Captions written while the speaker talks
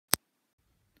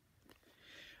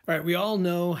All right, we all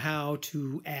know how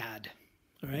to add.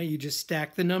 All right, you just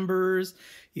stack the numbers,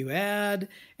 you add,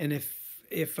 and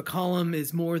if a column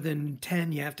is more than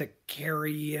 10, you have to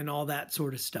carry and all that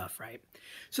sort of stuff, right?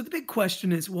 So the big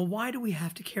question is, well, why do we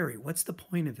have to carry? What's the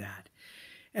point of that?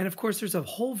 And of course, there's a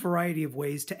whole variety of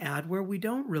ways to add where we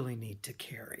don't really need to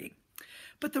carry.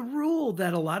 But the rule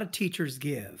that a lot of teachers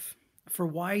give for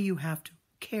why you have to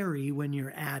carry when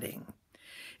you're adding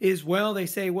is, well, they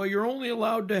say, well, you're only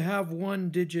allowed to have one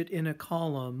digit in a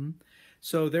column,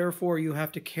 so therefore you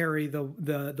have to carry the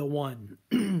one.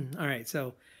 All right,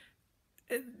 so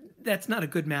that's not a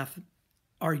good math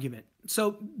argument.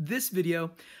 So this video,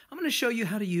 I'm going to show you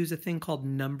how to use a thing called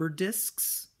number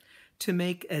disks to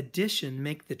make addition,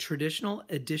 make the traditional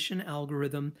addition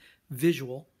algorithm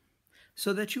visual,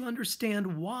 so that you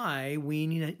understand why we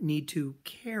need to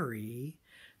carry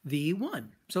the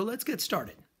one. So let's get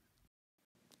started.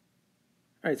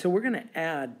 All right, so we're going to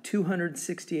add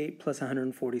 268 plus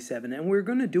 147, and we're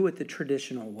going to do it the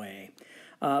traditional way.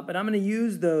 But I'm going to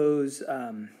use those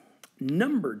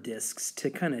number disks to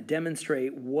kind of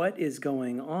demonstrate what is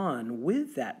going on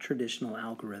with that traditional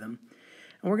algorithm.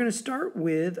 And we're going to start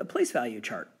with a place value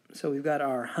chart. So we've got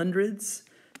our hundreds,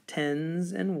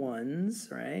 tens, and ones,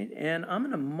 right? And I'm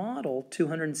going to model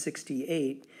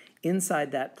 268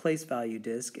 inside that place value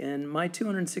disk. And my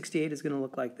 268 is going to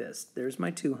look like this. There's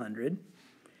my 200.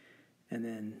 And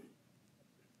then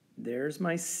there's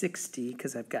my 60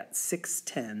 because I've got 6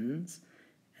 tens.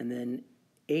 And then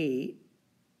 8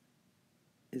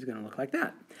 is going to look like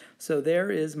that. So there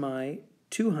is my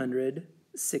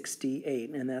 268,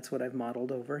 and that's what I've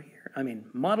modeled over here.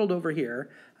 Modeled over here,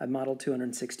 I've modeled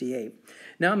 268.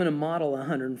 Now I'm going to model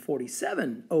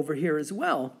 147 over here as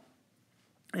well.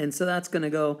 And so that's going to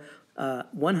go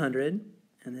 100,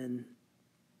 and then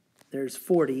there's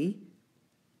 40,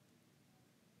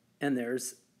 and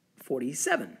there's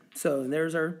 47. So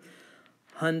there's our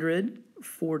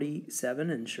 147,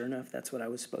 and sure enough, that's what I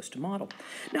was supposed to model.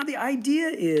 Now the idea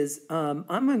is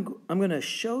I'm going to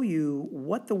show you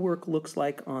what the work looks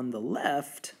like on the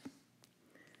left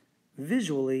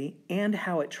visually and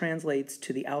how it translates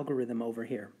to the algorithm over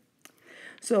here.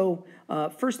 So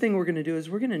first thing we're going to do is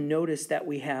we're going to notice that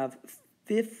we have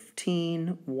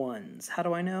 15 ones. How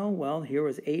do I know? Well, here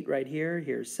was 8 right here,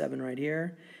 here's 7 right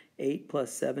here. 8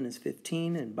 plus 7 is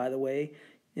 15, and by the way,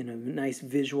 in a nice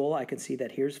visual, I can see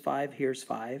that here's 5,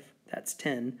 that's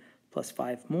 10, plus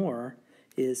 5 more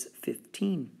is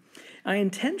 15. I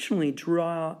intentionally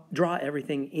draw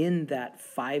everything in that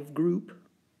 5 group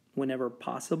whenever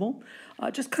possible,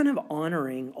 just kind of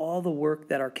honoring all the work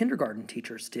that our kindergarten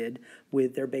teachers did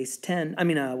with their base 10,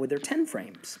 with their 10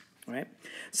 frames, right?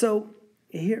 So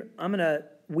here,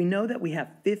 we know that we have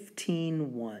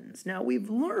 15 ones. Now, we've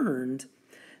learned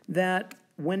that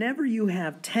whenever you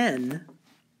have 10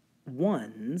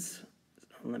 ones,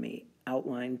 let me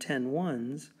outline 10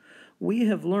 ones, we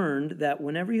have learned that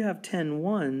whenever you have 10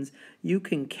 ones, you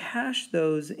can cash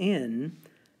those in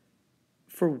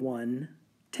for 1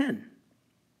 10.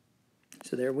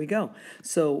 So there we go.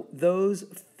 So those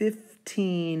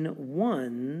 15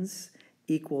 ones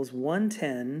equals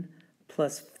 110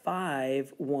 plus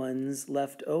 5 ones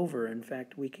left over. In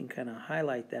fact, we can kind of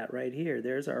highlight that right here.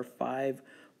 There's our 5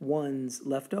 ones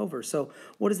left over. So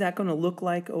what is that going to look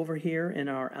like over here in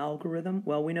our algorithm?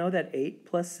 Well, we know that 8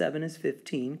 plus 7 is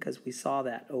 15 because we saw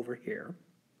that over here.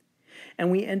 And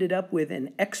we ended up with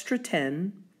an extra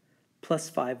 10 plus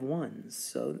 5 ones.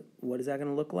 So what is that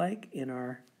going to look like in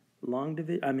our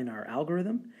our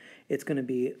algorithm? It's going to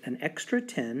be an extra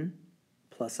 10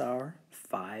 plus our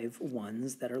 5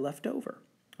 ones that are left over.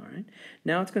 All right.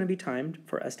 Now it's going to be time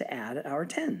for us to add our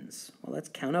tens. Well, let's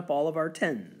count up all of our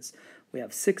tens. We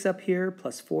have 6 up here,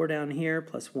 plus 4 down here,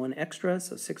 plus 1 extra.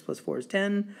 So 6 plus 4 is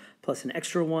 10, plus an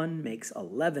extra 1 makes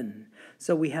 11.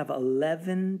 So we have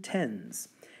 11 tens.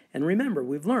 And remember,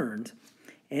 we've learned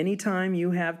anytime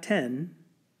you have 10,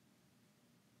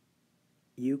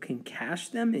 you can cash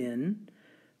them in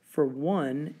for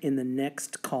 1 in the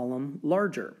next column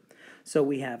larger. So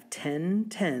we have 10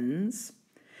 tens,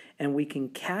 and we can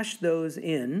cash those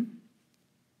in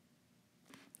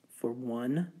for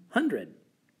 100.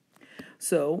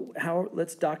 So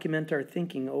let's document our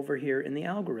thinking over here in the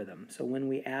algorithm. So when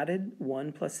we added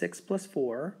 1 plus 6 plus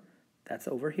 4, that's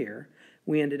over here,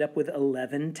 we ended up with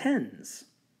 11 tens.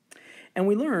 And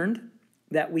we learned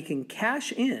that we can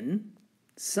cash in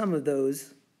some of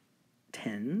those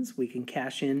tens. We can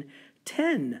cash in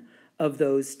 10 of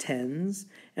those tens,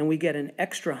 and we get an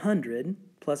extra 100,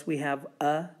 plus we have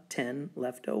a 10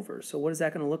 left over. So what is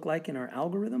that going to look like in our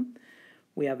algorithm?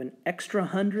 We have an extra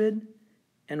 100,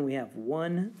 and we have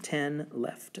 1 10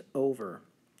 left over.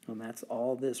 And that's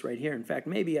all this right here. In fact,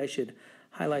 maybe I should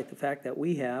highlight the fact that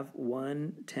we have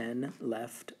 110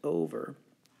 left over.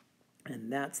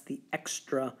 And that's the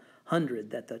extra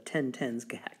 100 that the 1010s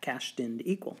cashed in to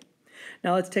equal.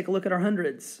 Now let's take a look at our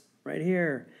hundreds right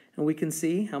here. And we can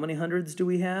see how many hundreds do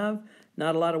we have?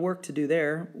 Not a lot of work to do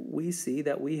there. We see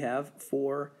that we have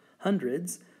 4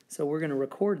 hundreds. So we're going to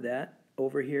record that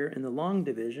over here in the long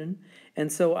division.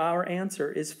 And so our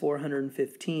answer is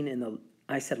 415 in the,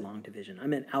 I said long division, I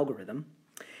meant algorithm.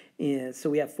 And so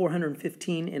we have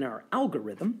 415 in our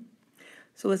algorithm.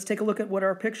 So let's take a look at what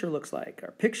our picture looks like.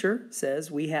 Our picture says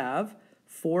we have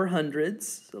 4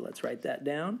 hundreds. So let's write that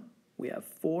down. We have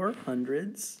 4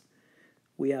 hundreds.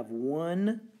 We have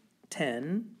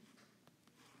 110.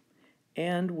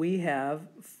 And we have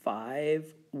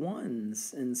 5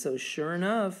 ones. And so sure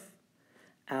enough,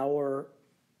 our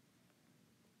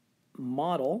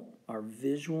model, our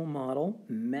visual model,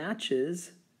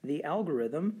 matches the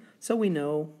algorithm. So we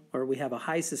know, or we have a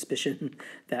high suspicion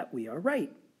that we are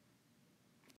right.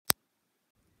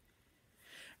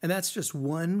 And that's just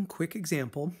one quick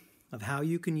example of how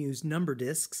you can use number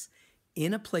disks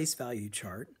in a place value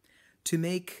chart to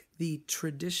make the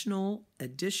traditional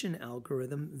addition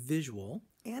algorithm visual,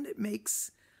 and it makes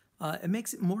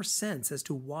it more sense as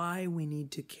to why we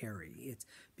need to carry. It's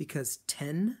because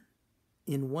 10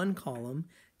 in one column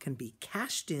can be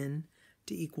cashed in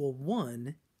to equal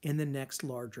 1 in the next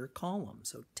larger column.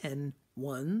 So 10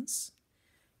 ones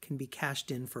can be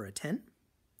cashed in for a 10,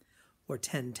 or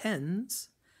 10 tens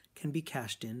can be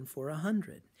cashed in for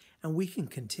 100. And we can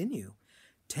continue.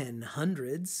 10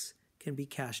 hundreds can be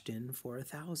cashed in for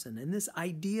 1,000. And this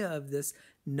idea of this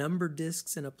number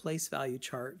disks in a place value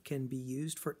chart can be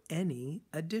used for any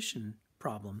addition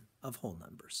problem of whole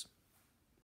numbers.